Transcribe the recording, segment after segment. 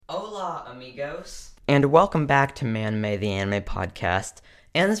Hola, amigos. And welcome back to Manme, the anime podcast.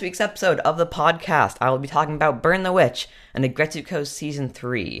 And this week's episode of the podcast, I will be talking about Burn the Witch and Aggretsuko Season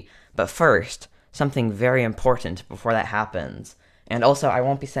 3. But first, something very important before that happens. And also, I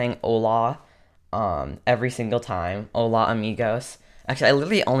won't be saying hola every single time. Hola, amigos. Actually, I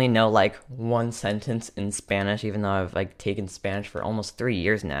literally only know, one sentence in Spanish, even though I've, taken Spanish for almost 3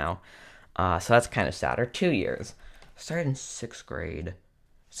 years now. So that's kind of sad. Or 2 years. I started in 6th grade.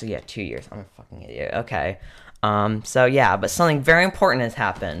 So yeah, 2 years. I'm a fucking idiot. Okay. But something very important has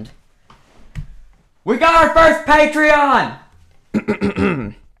happened. We got our first Patreon!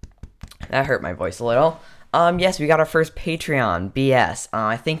 That hurt my voice a little. Yes, we got our first Patreon. BS.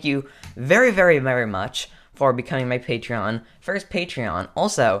 I thank you very, very, very much for becoming my Patreon. First Patreon.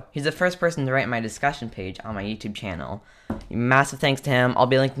 Also, he's the first person to write my discussion page on my YouTube channel. Massive thanks to him. I'll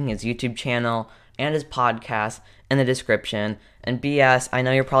be linking his YouTube channel and his podcast in the description. And BS, I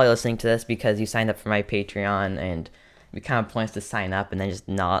know you're probably listening to this because you signed up for my Patreon and it kind of points to sign up and then just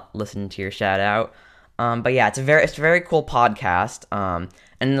not listen to your shout out. But yeah, it's a very cool podcast. And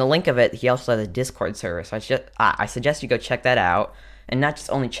in the link of it, he also has a Discord server. So I suggest you go check that out. And not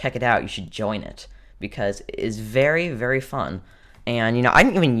just only check it out, you should join it because it is very, very fun. And, I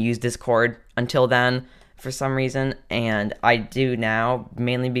didn't even use Discord until then for some reason. And I do now,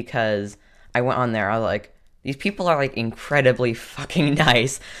 mainly because I went on there. I was like, these people are, incredibly fucking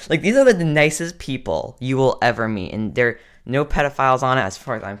nice. These are the nicest people you will ever meet. And there are no pedophiles on it as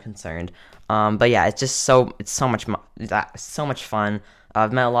far as I'm concerned. But yeah, it's so much fun.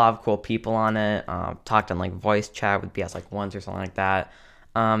 I've met a lot of cool people on it. Talked on, voice chat with BS, once or something like that.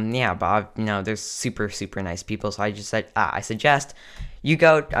 There's super, super nice people. So I just said, I suggest you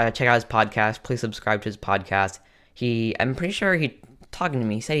go check out his podcast. Please subscribe to his podcast. I'm pretty sure talking to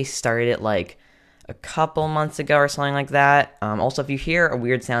me, he said he started it, a couple months ago or something like that. Also, if you hear a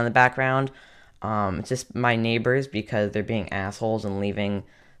weird sound in the background, it's just my neighbors because they're being assholes and leaving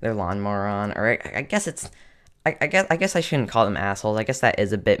their lawnmower on. Or I guess I guess I shouldn't call them assholes. I guess that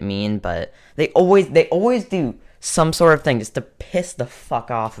is a bit mean, but they always do some sort of thing just to piss the fuck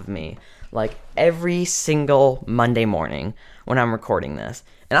off of me. Every single Monday morning when I'm recording this.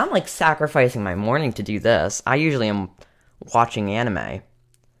 And I'm sacrificing my morning to do this. I usually am watching anime.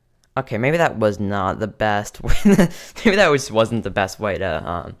 Okay, maybe that was not the best way. Maybe that wasn't the best way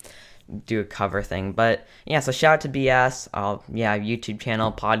to do a cover thing. But yeah, so shout out to BS. YouTube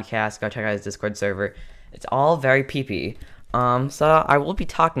channel, podcast. Go check out his Discord server. It's all very peepee. So I will be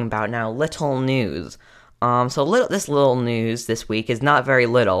talking about now little news. This little news this week is not very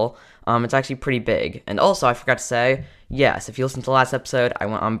little. It's actually pretty big. And also, I forgot to say, yes, if you listened to the last episode, I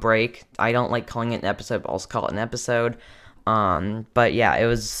went on break. I don't like calling it an episode, but I'll also call it an episode. But yeah, it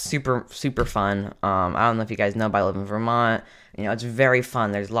was super, super fun. I don't know if you guys know, but I live in Vermont. It's very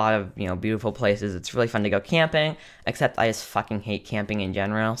fun. There's a lot of, beautiful places. It's really fun to go camping, except I just fucking hate camping in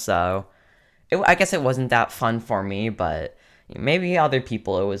general. So I guess it wasn't that fun for me, but maybe other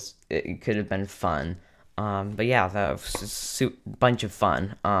people it could have been fun. But yeah, that was a bunch of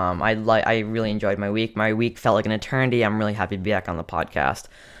fun. I really enjoyed my week. My week felt like an eternity. I'm really happy to be back on the podcast.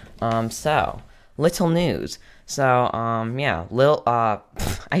 Little news. I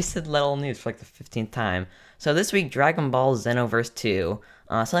said little news for the 15th time. So this week, Dragon Ball Xenoverse 2,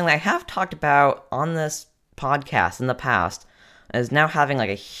 something that I have talked about on this podcast in the past, is now having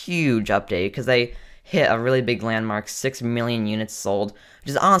a huge update because they hit a really big landmark, 6 million units sold, which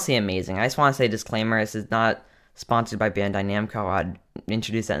is honestly amazing. I just want to say disclaimer, this is not sponsored by Bandai Namco. I'd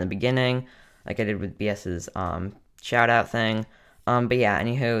introduce that in the beginning, like I did with BS's shout out thing. But yeah,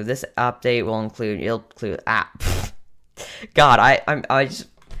 anywho, this update will include, God, I just,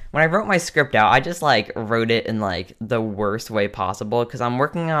 when I wrote my script out, I just, wrote it in, the worst way possible, because I'm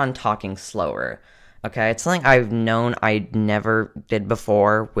working on talking slower, okay? It's something I've known I never did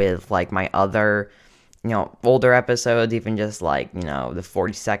before with, my other, older episodes, even just, the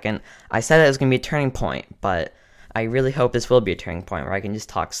 40-second. I said it was going to be a turning point, but I really hope this will be a turning point where I can just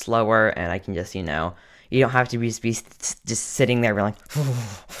talk slower, and I can just, you don't have to be just sitting there being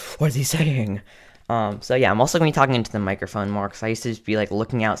what is he saying? So yeah, I'm also going to be talking into the microphone more because I used to just be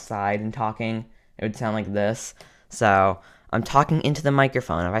looking outside and talking. It would sound like this. So I'm talking into the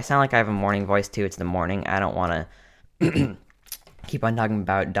microphone. If I sound like I have a morning voice too, it's the morning. I don't want to keep on talking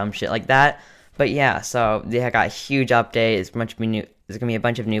about dumb shit like that. But yeah, so they got a huge update. There's going to be a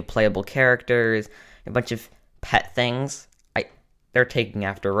bunch of new playable characters, a bunch of pet things. They're taking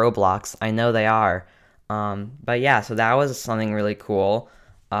after Roblox. I know they are. But yeah, so that was something really cool.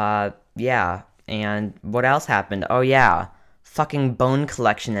 Yeah, and what else happened? Oh yeah, fucking Bone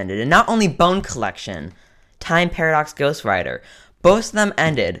Collection ended. And not only Bone Collection, Time Paradox Ghost Rider. Both of them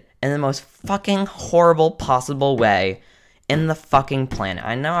ended in the most fucking horrible possible way in the fucking planet.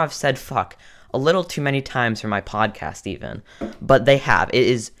 I know I've said fuck a little too many times for my podcast even, but they have. It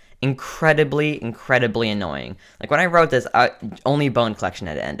is incredibly, incredibly annoying. Like, when I wrote this, only Bone Collection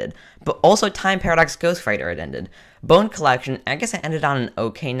had ended. But also Time Paradox Ghostwriter had ended. Bone Collection, I guess it ended on an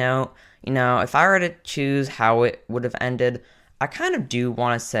okay note. You know, if I were to choose how it would have ended, I kind of do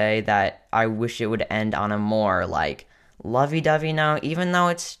want to say that I wish it would end on a more, like, lovey-dovey note, even though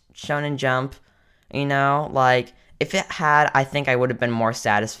it's Shonen Jump. You know, like, if it had, I think I would have been more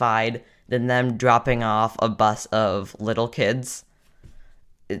satisfied than them dropping off a bus of little kids.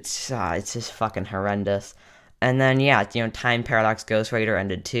 It's just fucking horrendous. And then, yeah, you know, Time Paradox Ghostwriter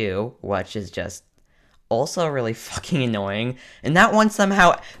ended too, which is just also really fucking annoying. And that one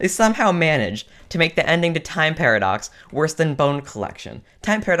they somehow managed to make the ending to Time Paradox worse than Bone Collection.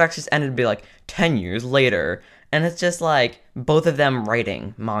 Time Paradox just ended to be like 10 years later. And it's just like both of them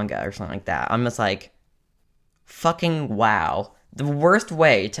writing manga or something like that. I'm just like, fucking wow. The worst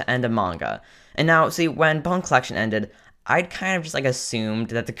way to end a manga. And now, see, when Bone Collection ended, I'd kind of just like assumed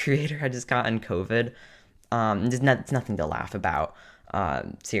that the creator had just gotten COVID. It's nothing to laugh about,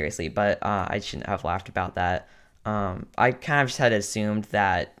 seriously, but I shouldn't have laughed about that. I kind of just had assumed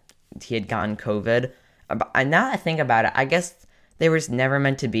that he had gotten COVID. And now that I think about it, I guess they were just never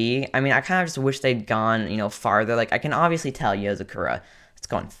meant to be. I mean, I kind of just wish they'd gone, you know, farther. Like, I can obviously tell Yozakura it's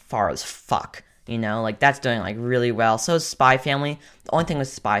gone far as fuck. You know, like, that's doing, like, really well. So is Spy Family. The only thing with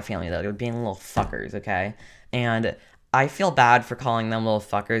Spy Family, though, they're being little fuckers, okay? And I feel bad for calling them little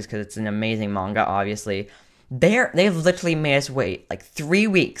fuckers because it's an amazing manga, obviously. They've literally made us wait, like, 3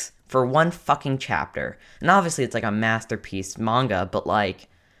 weeks for one fucking chapter. And obviously it's, like, a masterpiece manga, but, like,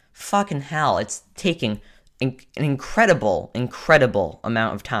 fucking hell, it's taking an incredible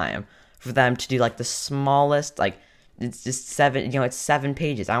amount of time for them to do, like, the smallest, like, it's just it's 7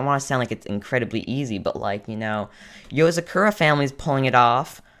 pages. I don't want to sound like it's incredibly easy, but, like, you know, Yozakura Family's pulling it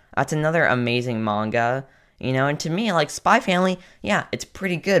off. That's another amazing manga. You know, and to me, like, Spy Family, yeah, it's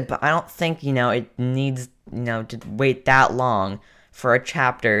pretty good, but I don't think, you know, it needs, you know, to wait that long for a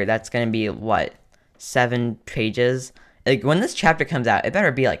chapter that's going to be, 7 pages? Like, when this chapter comes out, it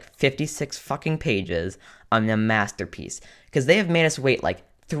better be, 56 fucking pages on a masterpiece. Because they have made us wait,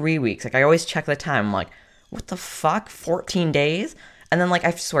 3 weeks. Like, I always check the time. I'm like, what the fuck? 14 days? And then,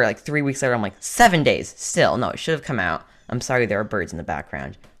 I swear, 3 weeks later, I'm like, 7 days. Still, no, it should have come out. I'm sorry there are birds in the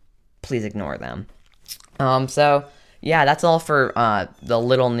background. Please ignore them. So, yeah, that's all for, the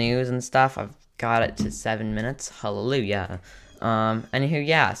little news and stuff. I've got it to 7 minutes. Hallelujah. Anywho,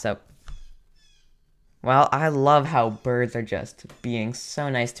 yeah, so, well, I love how birds are just being so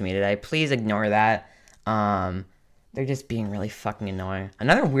nice to me today. Please ignore that. They're just being really fucking annoying.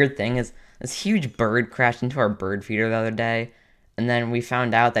 Another weird thing is this huge bird crashed into our bird feeder the other day, and then we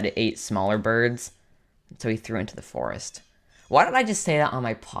found out that it ate smaller birds, so we threw it into the forest. Why did I just say that on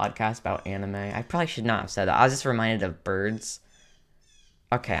my podcast about anime? I probably should not have said that. I was just reminded of birds.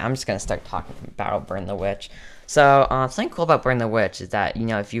 Okay, I'm just going to start talking about Burn the Witch. So, something cool about Burn the Witch is that, you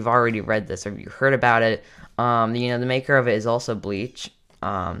know, if you've already read this or you heard about it, you know, the maker of it is also Bleach.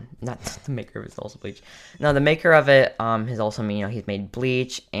 Not the maker of it is also Bleach. No, the maker of it has also, you know, he's made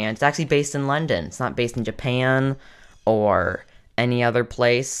Bleach, and it's actually based in London. It's not based in Japan or any other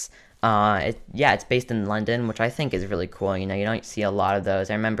place. It's based in London, which I think is really cool. You know, you don't see a lot of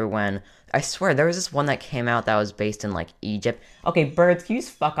those. I remember when, I swear, there was this one that came out that was based in, Egypt. Okay, birds, can you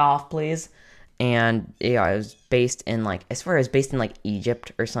just fuck off, please? And, yeah, it was based in, I swear it was based in,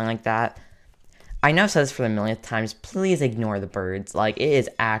 Egypt or something like that. I know I've said this for the millionth times. Please ignore the birds. It is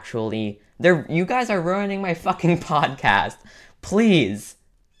actually, you guys are ruining my fucking podcast. Please.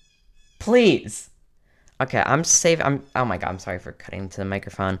 Okay, oh my god, I'm sorry for cutting into the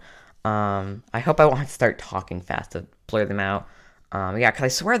microphone. I hope I won't start talking fast to blur them out. Because I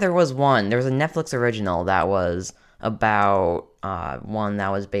swear there was a Netflix original that was about, one that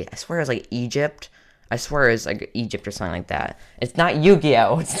was based, I swear it was, Egypt. I swear it was, Egypt or something like that. It's not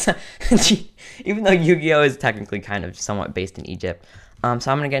Yu-Gi-Oh! Even though Yu-Gi-Oh! Is technically kind of somewhat based in Egypt. So I'm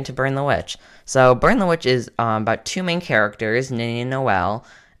gonna get into Burn the Witch. So, Burn the Witch is, about 2 main characters, Ninny and Noelle,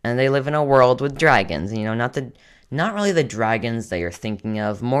 and they live in a world with dragons. You know, not really the dragons that you're thinking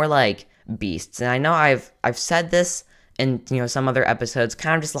of, more like beasts. And I know I've said this in, you know, some other episodes,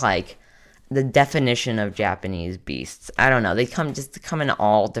 kind of just the definition of Japanese beasts. I don't know. They come in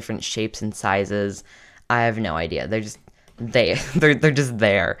all different shapes and sizes. I have no idea. They're just they're just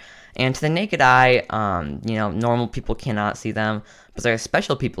there. And to the naked eye, you know, normal people cannot see them, but there are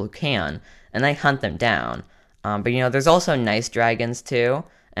special people who can, and they hunt them down. But you know, there's also nice dragons too,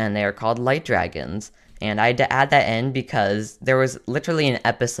 and they are called light dragons. And I had to add that in because there was literally an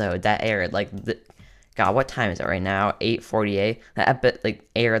episode that aired God, what time is it right now? 8:48. That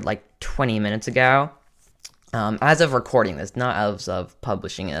aired like 20 minutes ago. As of recording this, not as of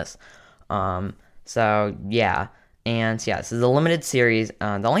publishing this. So yeah, and yeah, this is a limited series.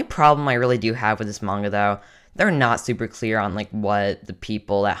 The only problem I really do have with this manga, though, they're not super clear on like what the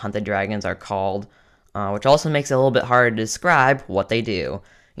people that hunt the dragons are called, which also makes it a little bit harder to describe what they do.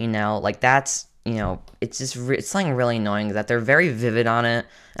 That's it's just it's something really annoying that they're very vivid on it,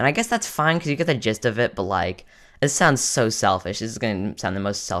 and I guess that's fine because you get the gist of it. But like, it sounds so selfish. This is gonna sound the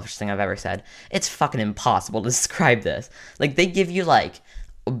most selfish thing I've ever said. It's fucking impossible to describe this. Like, they give you like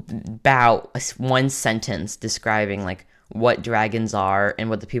about one sentence describing like what dragons are and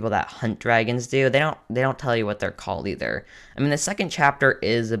what the people that hunt dragons do. They don't tell you what they're called either. I mean, the second chapter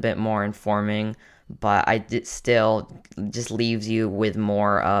is a bit more informing, but it still just leaves you with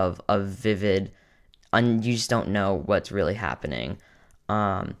more of a vivid, and you just don't know what's really happening.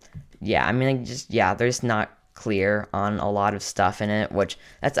 Yeah, I mean, they're just not clear on a lot of stuff in it,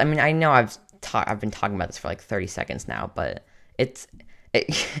 I mean, I know I've been talking about this for like 30 seconds now, but it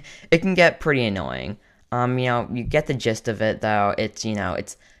can get pretty annoying. You get the gist of it, though.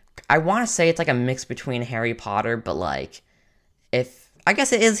 I want to say it's like a mix between Harry Potter, but like, I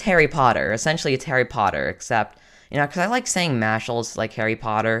guess it is Harry Potter. Essentially, it's Harry Potter, except, because I like saying Mashal's like Harry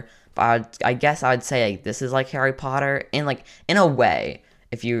Potter, but I guess I'd say like this is like Harry Potter in a way,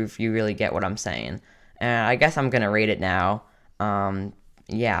 if you really get what I'm saying. And I guess I'm gonna rate it now. I'm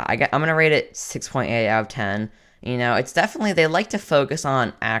gonna rate it 6.8 out of 10. It's definitely, they like to focus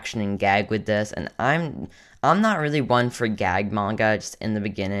on action and gag with this, and I'm not really one for gag manga just in the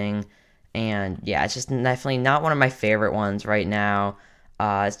beginning. And yeah, it's just definitely not one of my favorite ones right now.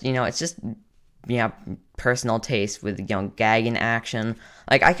 It's just, personal taste with, gag and action.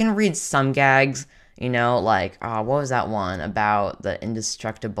 Like, I can read some gags, what was that one about the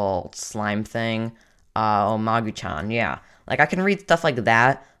indestructible slime thing? Magu-chan, yeah. Like, I can read stuff like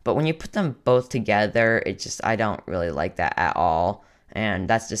that, but when you put them both together, I don't really like that at all. And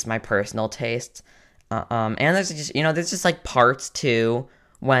that's just my personal taste. And there's just like parts too,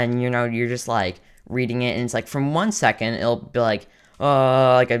 when, you're just like reading it, and it's like from 1 second, it'll be like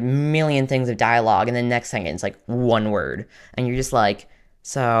a million things of dialogue, and then next second, it's like one word. And you're just like,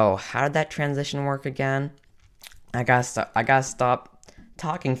 so how did that transition work again? I gotta stop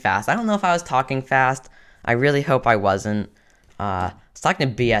talking fast. I don't know if I was talking fast. I really hope I wasn't. I was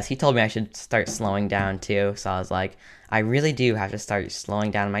talking to BS. He told me I should start slowing down too. So I was like, I really do have to start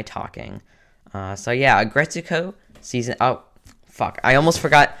slowing down my talking. So yeah, Aggretsuko season. Oh, fuck! I almost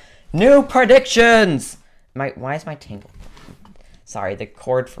forgot. New predictions. Why is my tingle? Sorry, the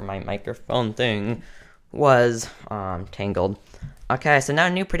cord for my microphone thing was tangled. Okay, so now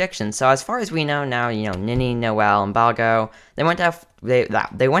new predictions. So as far as we know now, Nini, Noelle, and Balgo, they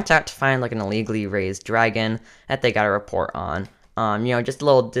went out to find like an illegally raised dragon that they got a report on. Just a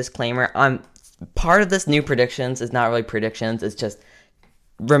little disclaimer. Part of this new predictions is not really predictions. It's just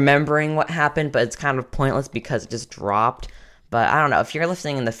remembering what happened, but it's kind of pointless because it just dropped. But I don't know. If you're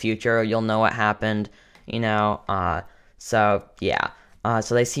listening in the future, you'll know what happened. So yeah.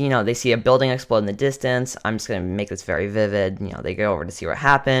 So they see a building explode in the distance. I'm just gonna make this very vivid. They go over to see what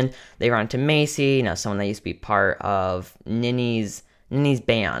happened. They run into Macy, someone that used to be part of Nini's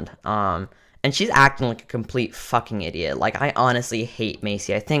band. And she's acting like a complete fucking idiot. Like, I honestly hate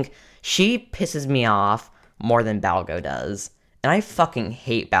Macy. I think she pisses me off more than Balgo does. And I fucking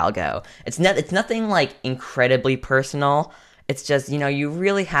hate Balgo. It's nothing like incredibly personal. It's just, you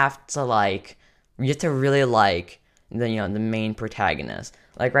really have to like, really like the main protagonist.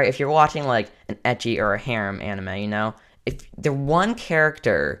 Like, right, if you're watching like an ecchi or a harem anime, if the one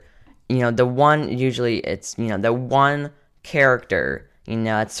character, the one character,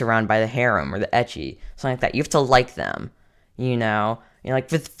 it's surrounded by the harem or the ecchi, something like that. You have to like them,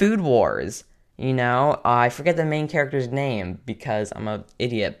 like with Food Wars, I forget the main character's name because I'm an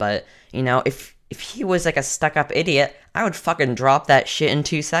idiot, but if he was like a stuck-up idiot, I would fucking drop that shit in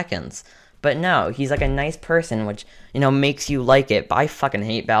 2 seconds. But no, he's like a nice person, which, makes you like it. But I fucking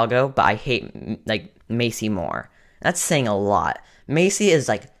hate Balgo, but I hate, like, Macy more. That's saying a lot. Macy is,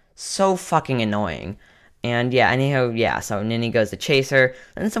 like, so fucking annoying. And yeah, anyhow, yeah, so Nini goes to chase her.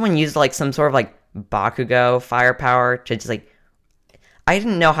 And then someone used, like, some sort of, like, Bakugo firepower to just, like... I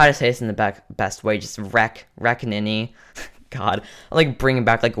didn't know how to say this in the best way. Just wreck Nini. God. I'm, like, bringing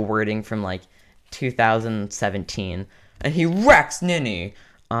back, like, wording from, like, 2017. And he wrecks Nini!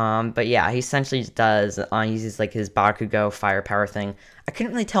 But yeah, he essentially just uses like his Bakugo firepower thing. I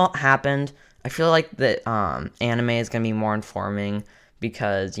couldn't really tell what happened. I feel like that anime is gonna be more informing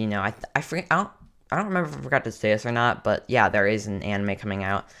because I I don't remember if I forgot to say this or not, but yeah, there is an anime coming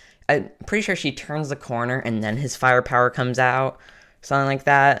out. I'm pretty sure she turns the corner and then his firepower comes out, something like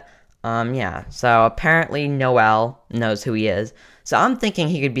that. Yeah. So apparently Noel knows who he is. So I'm thinking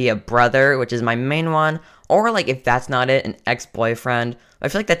he could be a brother, which is my main one, or like if that's not it, an ex-boyfriend. I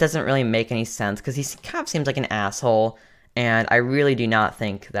feel like that doesn't really make any sense because he kind of seems like an asshole, and I really do not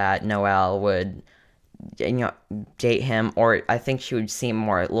think that Noel would, date him, or I think she would seem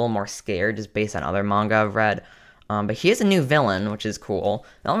a little more scared just based on other manga I've read. But he is a new villain, which is cool.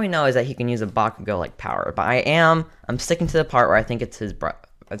 The only we know is that he can use a Bakugo like power. But I'm sticking to the part where I think it's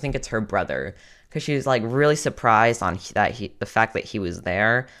I think it's her brother, because she was like really surprised on the fact that he was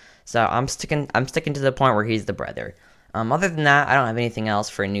there. So I'm sticking to the point where he's the brother. Other than that, I don't have anything else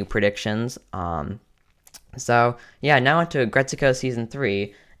for new predictions. So yeah, now into Aggretsuko season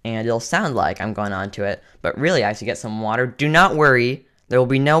 3, and it'll sound like I'm going on to it, but really I have to get some water. Do not worry, there will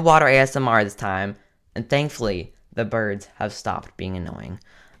be no water ASMR this time, and thankfully the birds have stopped being annoying.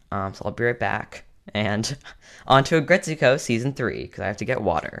 So I'll be right back, and on to Aggretsuko season 3, because I have to get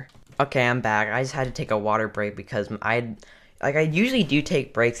water. Okay, I'm back. I just had to take a water break because I usually do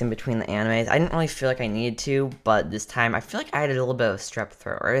take breaks in between the animes. I didn't really feel like I needed to, but this time I feel like I had a little bit of strep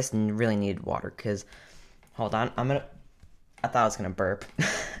throat, or I just really needed water, because, hold on, I thought I was gonna burp.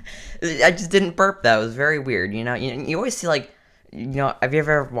 I just didn't burp though. It was very weird. You always see like, have you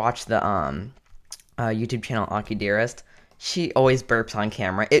ever watched the YouTube channel Aki Dearest? She always burps on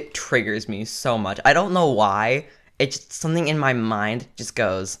camera. It triggers me so much. I don't know why. It's just something in my mind just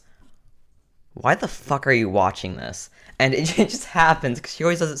goes, why the fuck are you watching this? And it just happens because she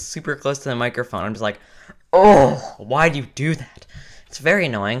always does it super close to the microphone. I'm just like, oh, why do you do that? It's very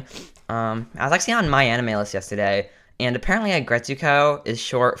annoying. I was actually on my anime list yesterday, and apparently Aggretsuko is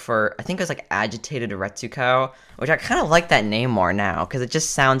short for, I think it was like Agitated Retsuko, which I kind of like that name more now, because it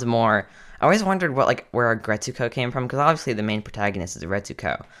just sounds more, I always wondered where Aggretsuko came from, because obviously the main protagonist is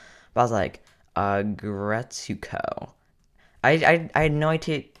Retsuko, but I was like, Aggretsuko. I had no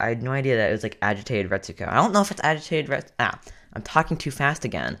idea that it was like Agitated Retsuko. I don't know if it's Agitated I'm talking too fast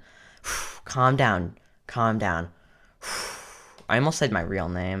again. Calm down. I almost said my real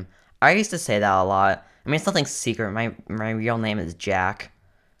name. I used to say that a lot. I mean, it's nothing secret. My real name is Jack.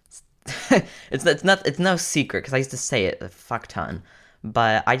 It's no secret because I used to say it a fuck ton.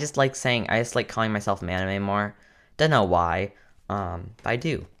 But I just like calling myself anime more. Don't know why. But I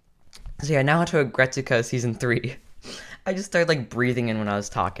do. So yeah, now onto Aggretsuko season 3. I just started like breathing in when I was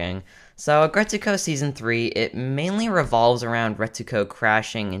talking. So Aggretsuko season 3, it mainly revolves around Retsuko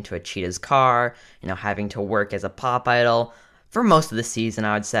crashing into a cheetah's car, having to work as a pop idol. For most of the season,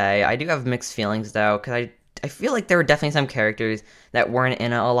 I would say. I do have mixed feelings, though, because I feel like there were definitely some characters that weren't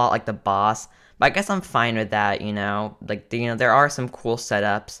in it a lot, like the boss. But I guess I'm fine with that, there are some cool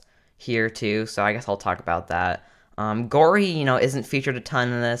setups here, too, so I guess I'll talk about that. Gori, isn't featured a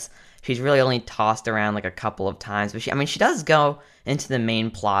ton in this. She's really only tossed around, like, a couple of times. But she does go into the main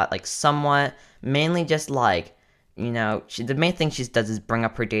plot, like, somewhat. Mainly just, like, the main thing she does is bring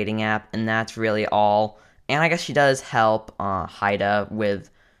up her dating app, and that's really all. And I guess she does help Haida with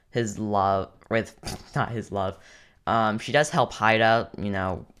his love, not his love. She does help Haida,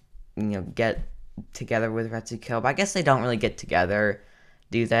 get together with Retsuko. But I guess they don't really get together,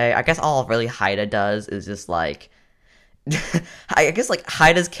 do they? I guess all really Haida does is just like, I guess like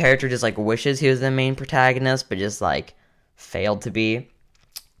Haida's character just like wishes he was the main protagonist, but just like failed to be.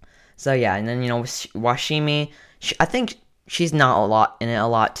 So yeah, and then Washimi, I think she's not in it a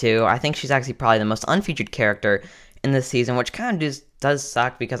lot too. I think she's actually probably the most unfeatured character in this season, which kind of does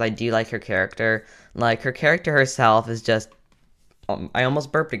suck because I do like her character. Like, her character herself is just, I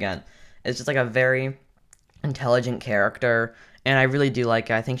almost burped again. It's just like a very intelligent character, and I really do like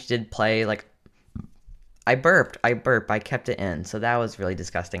it. I think she did play like, I burped, I kept it in, so that was really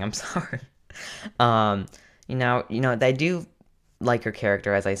disgusting. I'm sorry. They do like her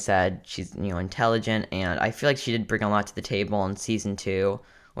character, as I said. She's, intelligent, and I feel like she did bring a lot to the table in season 2,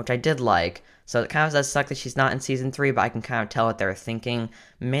 which I did like. So it kind of does suck that she's not in season 3, but I can kind of tell what they're thinking,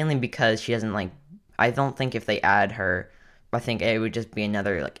 mainly because she doesn't like, I don't think if they add her, I think it would just be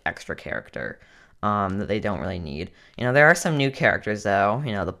another like extra character that they don't really need. There are some new characters though,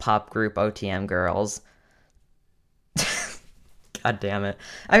 the pop group OTM girls. God damn it.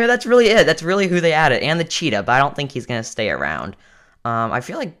 I mean, that's really it. That's really who they added. And the cheetah, but I don't think he's going to stay around. I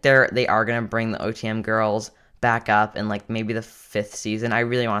feel like they are going to bring the OTM girls back up in, like, maybe the 5th season. I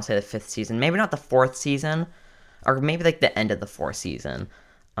really want to say the 5th season. Maybe not the 4th season. Or maybe, like, the end of the 4th season.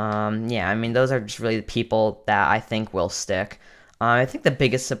 Yeah, I mean, those are just really the people that I think will stick. I think the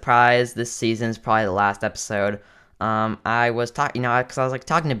biggest surprise this season is probably the last episode. I was talking, because I was, like,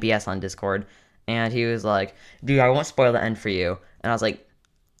 talking to BS on Discord. and he was like, dude, I won't spoil the end for you. And I was like,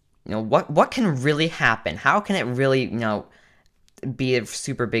 what can really happen? How can it really, be a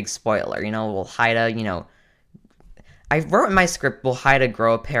super big spoiler? Will Haida, I wrote in my script, will Haida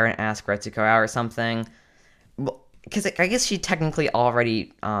grow a pair and ask Retsuko out or something? Because I guess she technically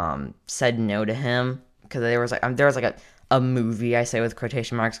already said no to him, because there was like a movie, I say with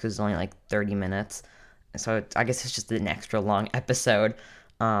quotation marks, because it's only like 30 minutes. So I guess it's just an extra long episode.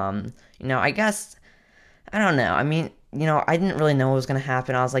 I guess, I don't know. I mean, I didn't really know what was going to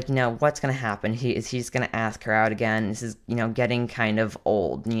happen. I was like, what's going to happen? He's going to ask her out again. This is, getting kind of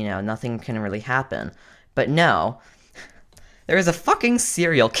old. Nothing can really happen. But no, there is a fucking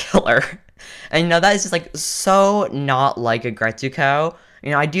serial killer. And, that is just, like, so not like Aggretsuko.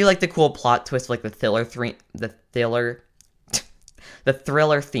 I do like the cool plot twist, like the thriller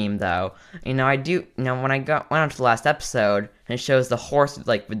theme, though. I do, when I went on to the last episode, and it shows the horse,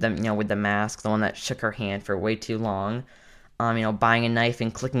 like, with the mask, the one that shook her hand for way too long, buying a knife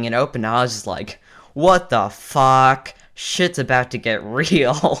and clicking it open, I was just like, what the fuck? Shit's about to get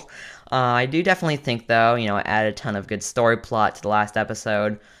real. I do definitely think, though, it added a ton of good story plot to the last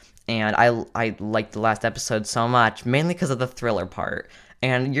episode, and I liked the last episode so much, mainly because of the thriller part.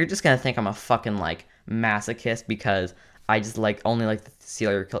 And you're just gonna think I'm a fucking, like, masochist because I just only like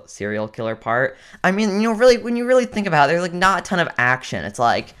the serial killer part. I mean, really, when you really think about it, there's like not a ton of action. It's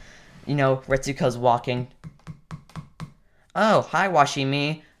like, Retsuko's walking. Oh, hi,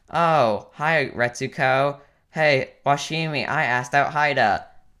 Washimi. Oh, hi, Retsuko. Hey, Washimi, I asked out Haida.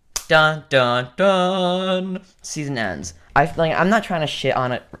 Dun dun dun. Season ends. I'm not trying to shit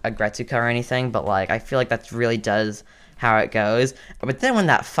on Aggretsuko or anything, but I feel like that really does how it goes. But then when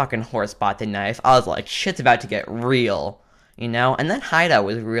that fucking horse bought the knife, I was like, shit's about to get real, And then Haida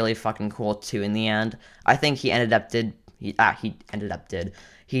was really fucking cool too in the end. I think he did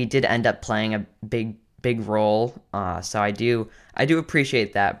end up playing a big role. So I do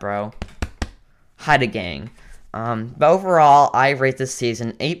appreciate that, bro. Haida gang. But overall, I rate this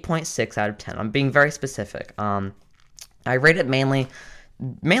season 8.6 out of 10. I'm being very specific. I rate it mainly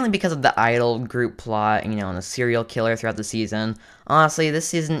because of the idol group plot, and the serial killer throughout the season. Honestly, this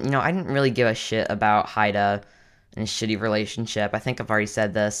season, I didn't really give a shit about Haida and his shitty relationship. I think I've already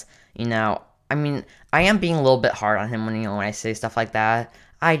said this. I mean, I am being a little bit hard on him when I say stuff like that.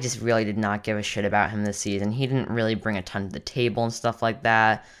 I just really did not give a shit about him this season. He didn't really bring a ton to the table and stuff like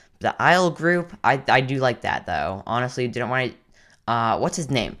that. The idol group, I do like that, though. Honestly, didn't want to... what's his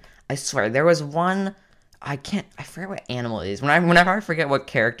name? I swear, there was one... I forget what animal it is. Whenever I forget what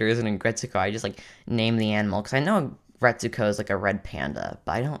character is in Aggretsuko, I just, name the animal. Because I know Aggretsuko is, a red panda.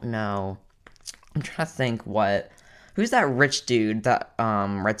 But I don't know... I'm trying to think what... Who's that rich dude that,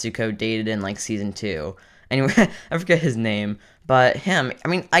 Retsuko dated in, season 2? Anyway, I forget his name. But him, I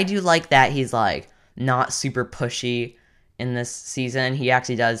mean, I do like that he's, not super pushy in this season. He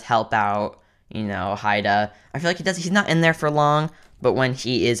actually does help out, Haida. I feel like he's not in there for long, but when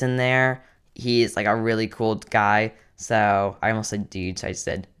he is in there, he is, a really cool guy. So, I almost said dude, so I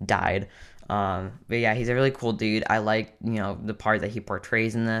said died. But yeah, he's a really cool dude. I like, the part that he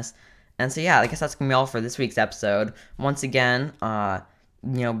portrays in this. And so yeah, I guess that's going to be all for this week's episode. Once again,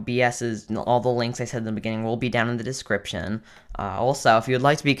 BS's, all the links I said in the beginning will be down in the description. Also, if you'd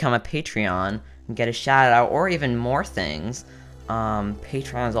like to become a Patreon and get a shout out or even more things,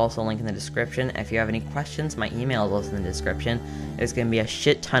 Patreon is also linked in the description. If you have any questions, my email is also in the description. There's going to be a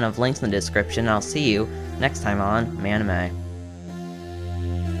shit ton of links in the description. I'll see you next time on Manime.